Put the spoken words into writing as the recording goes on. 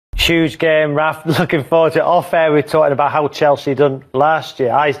Huge game, Raf. Looking forward to it. Off air, we're talking about how Chelsea done last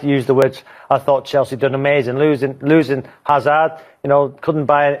year. I used the words, I thought Chelsea done amazing. Losing Hazard, couldn't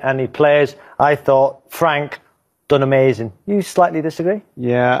buy any players. I thought Frank done amazing. You slightly disagree?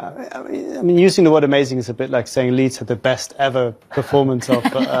 Yeah, I mean, using the word amazing is a bit like saying Leeds had the best ever performance of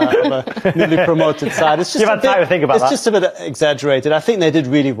a newly promoted side. It's just You've had time to think about that. It's just a bit exaggerated. I think they did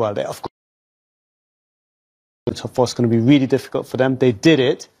really well. Of course, the top four is going to be really difficult for them. They did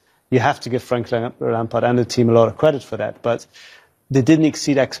it. You have to give Frank Lampard and the team a lot of credit for that. But they didn't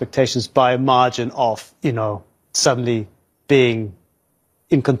exceed expectations by a margin of, suddenly being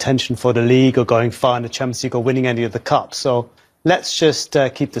in contention for the league or going far in the Champions League or winning any of the cups. So let's just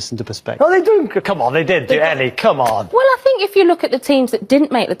keep this into perspective. Oh, they do. Come on, they did do any. Come on. Well, I think if you look at the teams that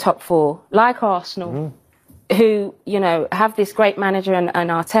didn't make the top four, like Arsenal, who, have this great manager and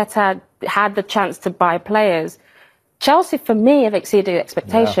Arteta had the chance to buy players, Chelsea, for me, have exceeded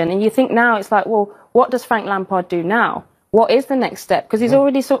expectation. Yeah. And you think now it's like, well, what does Frank Lampard do now? What is the next step? Because he's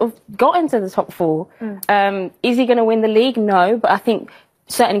already sort of got into the top four. Is he going to win the league? No. But I think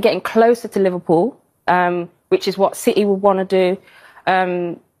certainly getting closer to Liverpool, which is what City would want to do.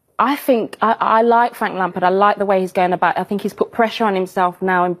 I think I like Frank Lampard. I like the way he's going about it. I think he's put pressure on himself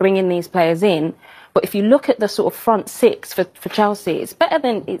now in bringing these players in. But if you look at the sort of front six for Chelsea, it's better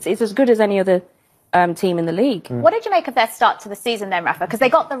than, it's as good as any other team in the league. What did you make of their start to the season then, Rafa? Because they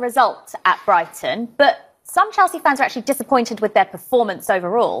got the result at Brighton, but some Chelsea fans are actually disappointed with their performance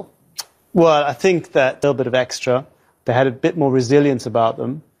overall. Well, I think that a little bit of extra, they had a bit more resilience about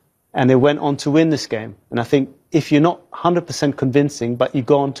them, and they went on to win this game. And I think if you're not 100% convincing, but you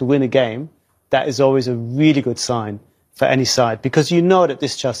go on to win a game, that is always a really good sign for any side, because you know that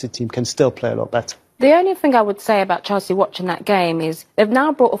this Chelsea team can still play a lot better. The only thing I would say about Chelsea watching that game is they've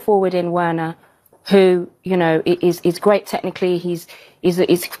now brought a forward in Werner, who, is great technically. He's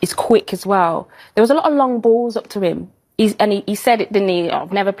quick as well. There was a lot of long balls up to him. He said it, didn't he?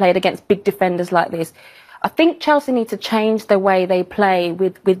 I've never played against big defenders like this. I think Chelsea need to change the way they play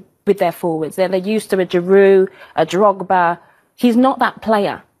with their forwards. They're used to a Giroud, a Drogba. He's not that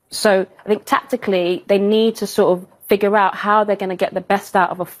player. So I think tactically they need to sort of figure out how they're going to get the best out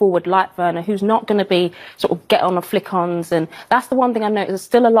of a forward like Werner, who's not going to be sort of get on the flick-ons. And that's the one thing I noticed. There's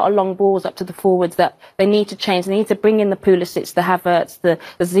still a lot of long balls up to the forwards that they need to change. They need to bring in the Pulisic, the Havertz, the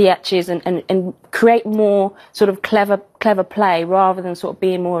Ziyech's and create more sort of clever play rather than sort of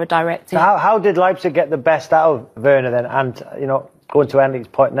being more of a direct team. How did Leipzig get the best out of Werner then? And, going to Enrique's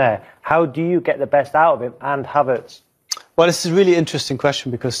point there, how do you get the best out of him and Havertz? Well, this is a really interesting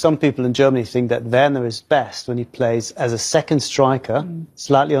question, because some people in Germany think that Werner is best when he plays as a second striker,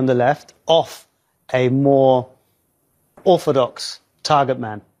 slightly on the left, off a more orthodox target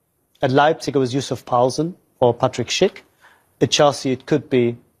man. At Leipzig, it was Yusuf Paulsen or Patrick Schick. At Chelsea, it could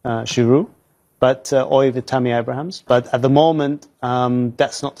be Giroud, or even Tammy Abrahams. But at the moment,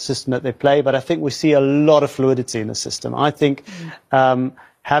 that's not the system that they play. But I think we see a lot of fluidity in the system. I think,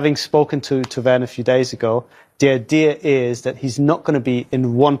 having spoken to Werner a few days ago, the idea is that he's not going to be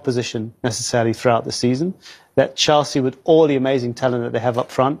in one position necessarily throughout the season, that Chelsea, with all the amazing talent that they have up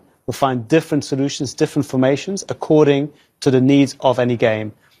front, will find different solutions, different formations according to the needs of any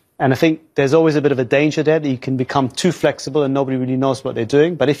game. And I think there's always a bit of a danger there that you can become too flexible and nobody really knows what they're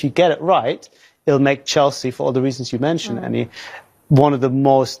doing. But if you get it right, it'll make Chelsea, for all the reasons you mentioned, Annie, one of the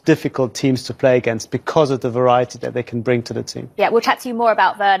most difficult teams to play against because of the variety that they can bring to the team. Yeah, we'll chat to you more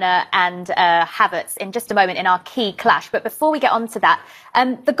about Werner and Havertz in just a moment in our key clash. But before we get on to that,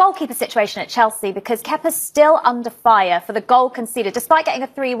 the goalkeeper situation at Chelsea, because Kepa's still under fire for the goal conceded. Despite getting a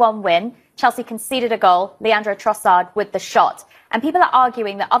 3-1 win, Chelsea conceded a goal, Leandro Trossard with the shot. And people are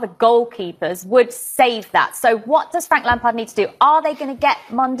arguing that other goalkeepers would save that. So what does Frank Lampard need to do? Are they going to get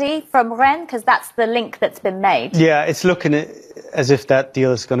Mundy from Rennes? Because that's the link that's been made. Yeah, it's looking as if that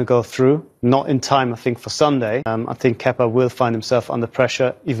deal is going to go through. Not in time, I think, for Sunday. I think Kepa will find himself under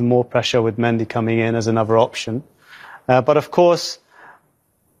pressure, even more pressure with Mendy coming in as another option. But of course,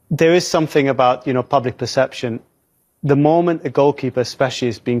 there is something about, public perception. The moment a goalkeeper especially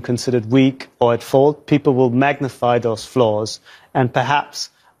is being considered weak or at fault, people will magnify those flaws, and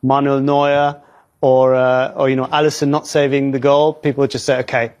perhaps Manuel Neuer or Alisson not saving the goal, people would just say,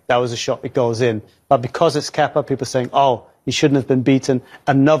 okay, that was a shot, it goes in. But because it's Kepa, people are saying, oh, he shouldn't have been beaten,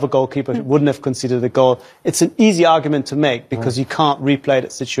 another goalkeeper wouldn't have conceded the goal. It's an easy argument to make because you can't replay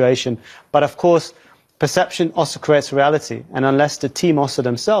that situation. But of course, perception also creates reality, and unless the team also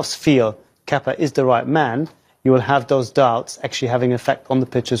themselves feel Kepa is the right man, you will have those doubts actually having an effect on the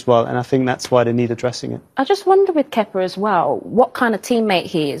pitch as well. And I think that's why they need addressing it. I just wonder with Kepa as well, what kind of teammate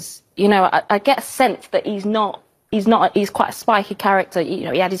he is. I get a sense that he's not he's quite a spiky character. You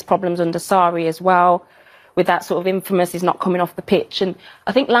know, he had his problems under Sarri as well, with that sort of infamous he's not coming off the pitch. And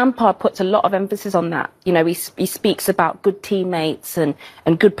I think Lampard puts a lot of emphasis on that. You know, he speaks about good teammates and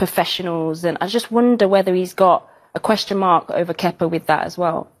good professionals. And I just wonder whether he's got a question mark over Kepa with that as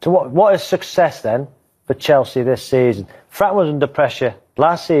well. So what is success then for Chelsea this season? Frank was under pressure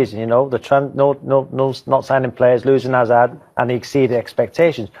last season, you know, not signing players, losing Hazard, and he exceeded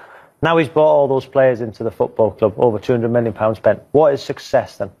expectations. Now he's brought all those players into the football club, over £200 million spent. What is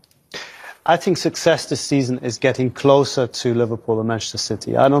success then? I think success this season is getting closer to Liverpool and Manchester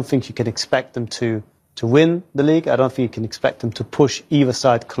City. I don't think you can expect them to win the league. I don't think you can expect them to push either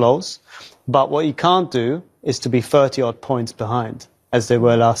side close. But what you can't do is to be 30-odd points behind, as they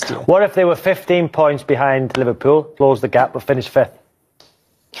were last year. What if they were 15 points behind Liverpool, close the gap, but finish fifth?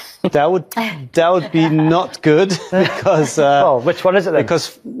 That would be not good because. Well, which one is it then?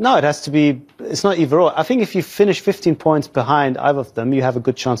 Because no, it has to be. It's not either or. I think if you finish 15 points behind either of them, you have a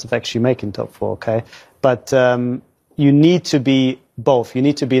good chance of actually making top four. Okay, but you need to be both. You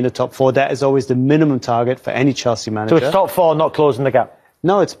need to be in the top four. That is always the minimum target for any Chelsea manager. So it's top four, not closing the gap.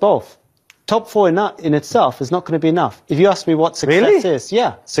 No, it's both. Top four in itself is not going to be enough. If you ask me what success is,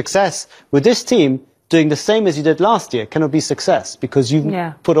 yeah, success with this team. Doing the same as you did last year cannot be success because you've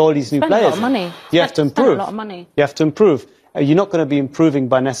put all these new players. A lot of money. You have to improve. A lot of money. You have to improve. You're not going to be improving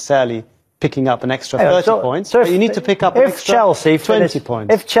by necessarily picking up an extra 30 points, but you need to pick up an extra 20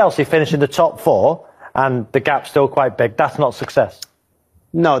 points. If Chelsea finish in the top four and the gap's still quite big, that's not success.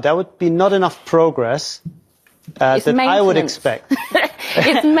 No, that would be not enough progress that I would expect.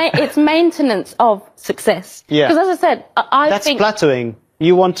 It's maintenance of success. Yeah. Because as I said, I think... That's plateauing.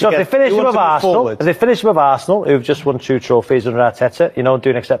 You want to if they finish with Arsenal, who've just won 2 trophies under Arteta, you know,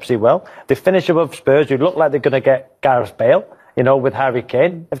 doing exceptionally well. If they finish above Spurs, who look like they're going to get Gareth Bale, you know, with Harry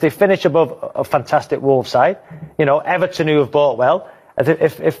Kane. If they finish above a fantastic Wolves side, you know, Everton, who have bought well.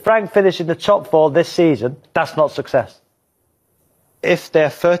 If Frank finishes in the top four this season, that's not success. If they're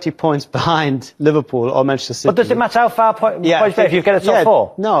 30 points behind Liverpool or Manchester City... But does it matter how far points if you get a top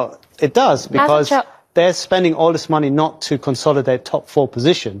four? No, it does, because... They're spending all this money not to consolidate top four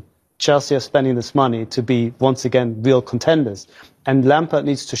position. Chelsea are spending this money to be, once again, real contenders. And Lampard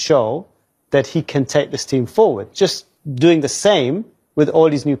needs to show that he can take this team forward. Just doing the same with all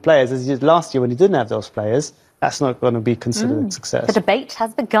these new players as he did last year when he didn't have those players, that's not going to be considered a success. The debate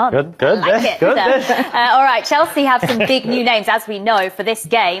has begun. Good. I like it. Good. All right, Chelsea have some big new names, as we know, for this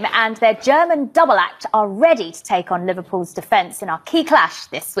game, and their German double act are ready to take on Liverpool's defence in our key clash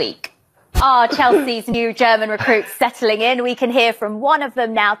this week. Are Chelsea's new German recruits settling in? We can hear from one of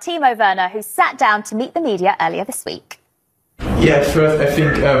them now, Timo Werner, who sat down to meet the media earlier this week. Yeah, at first I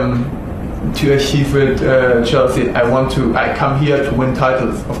think to achieve with Chelsea, I come here to win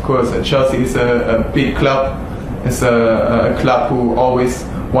titles. Of course, Chelsea is a big club. It's a club who always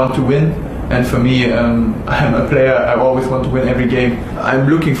want to win. And for me, I'm a player. I always want to win every game. I'm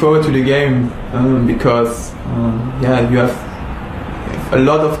looking forward to the game because you have a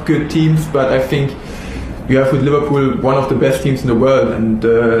lot of good teams, but I think you have with Liverpool one of the best teams in the world, and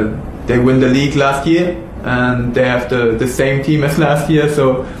they win the league last year, and they have the same team as last year,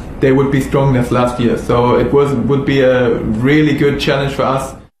 so they would be strong as last year. So it would be a really good challenge for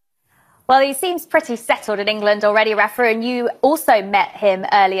us. Well, he seems pretty settled in England already, Rafa, and you also met him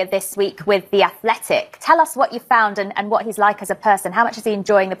earlier this week with The Athletic. Tell us what you found and what he's like as a person. How much is he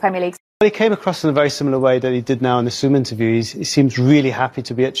enjoying the Premier League? He came across in a very similar way that he did now in the Zoom interview. He seems really happy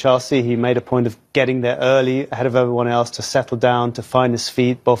to be at Chelsea. He made a point of getting there early, ahead of everyone else, to settle down, to find his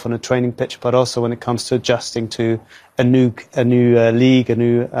feet, both on a training pitch, but also when it comes to adjusting to a new league, a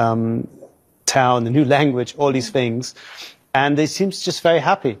new town, a new language, all these things. And he seems just very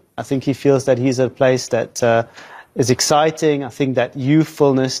happy. I think he feels that he's at a place that is exciting. I think that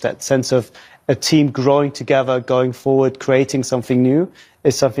youthfulness, that sense of a team growing together, going forward, creating something new,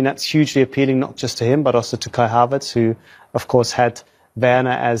 is something that's hugely appealing, not just to him, but also to Kai Havertz, who, of course, had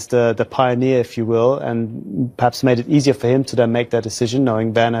Werner as the pioneer, if you will, and perhaps made it easier for him to then make that decision,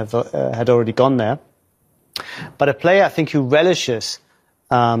 knowing Werner had already gone there. But a player, I think, who relishes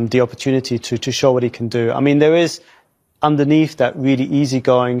the opportunity to show what he can do. I mean, there is, underneath that really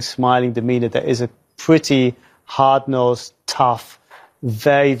easygoing, smiling demeanour, there is a pretty hard-nosed, tough,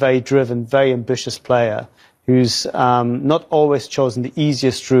 very, very driven, very ambitious player who's not always chosen the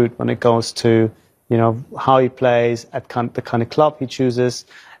easiest route when it goes to, you know, how he plays, at the kind of club he chooses.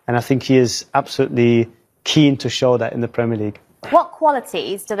 And I think he is absolutely keen to show that in the Premier League. What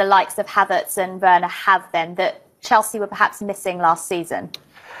qualities do the likes of Havertz and Werner have then that Chelsea were perhaps missing last season?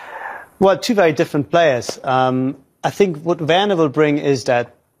 Well, two very different players. I think what Werner will bring is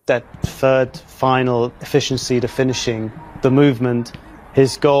that that third final efficiency, the finishing, the movement.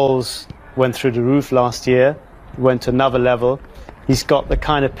 His goals went through the roof last year, went to another level. He's got the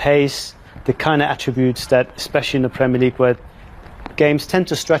kind of pace, the kind of attributes that, especially in the Premier League, where games tend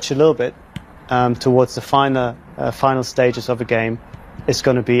to stretch a little bit towards the final stages of a game, is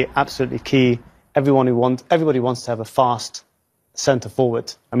going to be absolutely key. Everybody wants to have a fast centre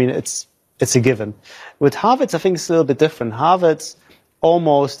forward. I mean, it's a given. With Havertz, I think it's a little bit different. Havertz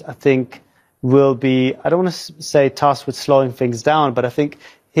almost, I think, will be, I don't want to say tasked with slowing things down, but I think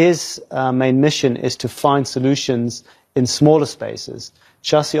his main mission is to find solutions in smaller spaces.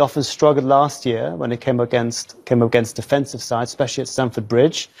 Chelsea often struggled last year when it came against defensive sides, especially at Stamford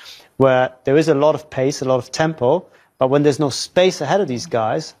Bridge, where there is a lot of pace, a lot of tempo, but when there's no space ahead of these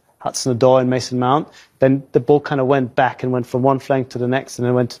guys, Hudson-Odoi and Mason Mount, then the ball kind of went back and went from one flank to the next, and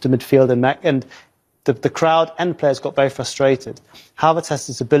then went to midfield and back, and the crowd and players got very frustrated. Havertz has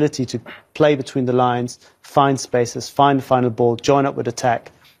this ability to play between the lines, find spaces, find the final ball, join up with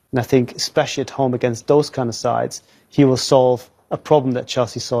attack, and I think especially at home against those kind of sides, he will solve a problem that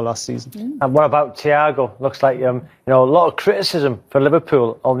Chelsea saw last season. And what about Thiago? Looks like a lot of criticism for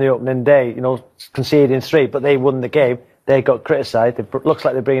Liverpool on the opening day. Conceding 3, but they won the game. They got criticised. It looks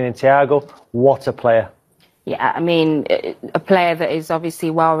like they're bringing in Thiago. What a player! Yeah, I mean, a player that is obviously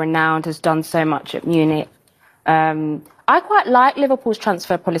well renowned, has done so much at Munich. I quite like Liverpool's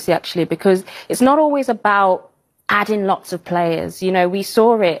transfer policy actually, because it's not always about adding lots of players. We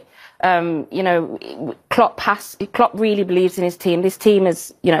saw it. Klopp really believes in his team. This team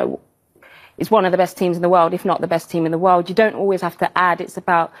is one of the best teams in the world, if not the best team in the world. You don't always have to add. It's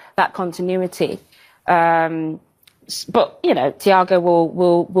about that continuity. But Thiago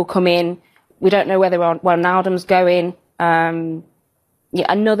will come in. We don't know whether Wijnaldum's going.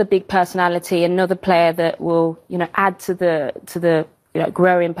 Another big personality, another player that will add to the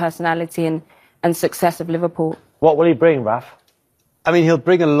growing personality and success of Liverpool. What will he bring, Raf? I mean, he'll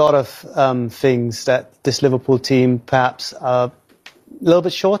bring a lot of things that this Liverpool team perhaps are a little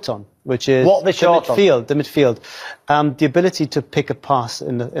bit short on, which is the midfield. The ability to pick a pass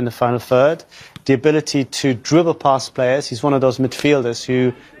in the final third, the ability to dribble past players. He's one of those midfielders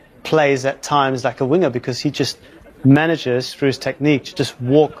who plays at times like a winger, because he just manages through his technique to just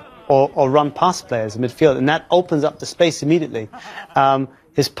walk or run past players in midfield, and that opens up the space immediately.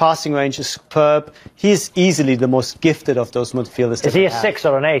 His passing range is superb. He's easily the most gifted of those midfielders. Is he a 6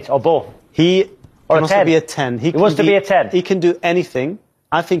 or an 8 or both? He can also be a 10. He wants to be a 10. He can do anything.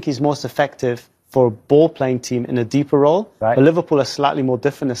 I think he's most effective for a ball-playing team in a deeper role. Right. But Liverpool are slightly more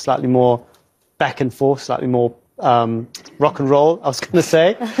different. They're slightly more back and forth, slightly more rock and roll, I was going to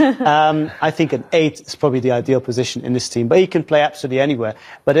say. I think an 8 is probably the ideal position in this team. But he can play absolutely anywhere.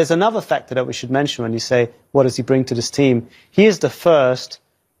 But there's another factor that we should mention when you say, what does he bring to this team? He is the first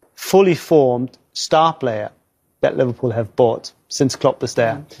fully formed star player that Liverpool have bought since Klopp was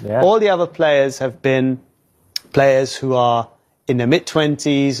there. Yeah. All the other players have been players who are in their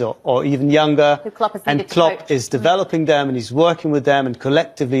mid-20s or even younger. And Klopp is developing them, and he's working with them, and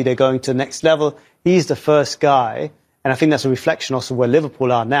collectively they're going to the next level. He's the first guy, and I think that's a reflection also of where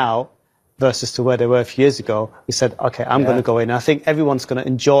Liverpool are now versus to where they were a few years ago. He said, OK, I'm going to go in. And I think everyone's going to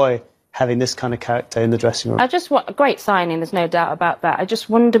enjoy having this kind of character in the dressing room. A great signing, there's no doubt about that. I just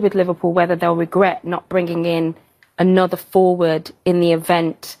wonder with Liverpool whether they'll regret not bringing in another forward in the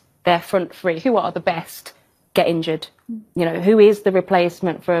event their front three, who are the best, get injured. Who is the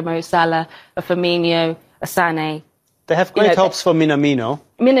replacement for a Mo Salah, a Firmino, a Sané? They have great hopes for Minamino.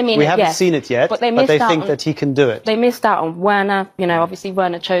 We haven't seen it yet, but they think that he can do it. They missed out on Werner. Obviously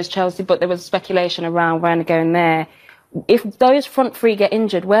Werner chose Chelsea, but there was speculation around Werner going there. If those front three get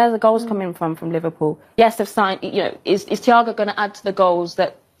injured, where are the goals coming from Liverpool? Yes, they've signed. Is Thiago going to add to the goals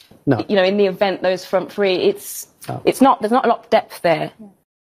that? No. In the event those front three, it's not. There's not a lot of depth there.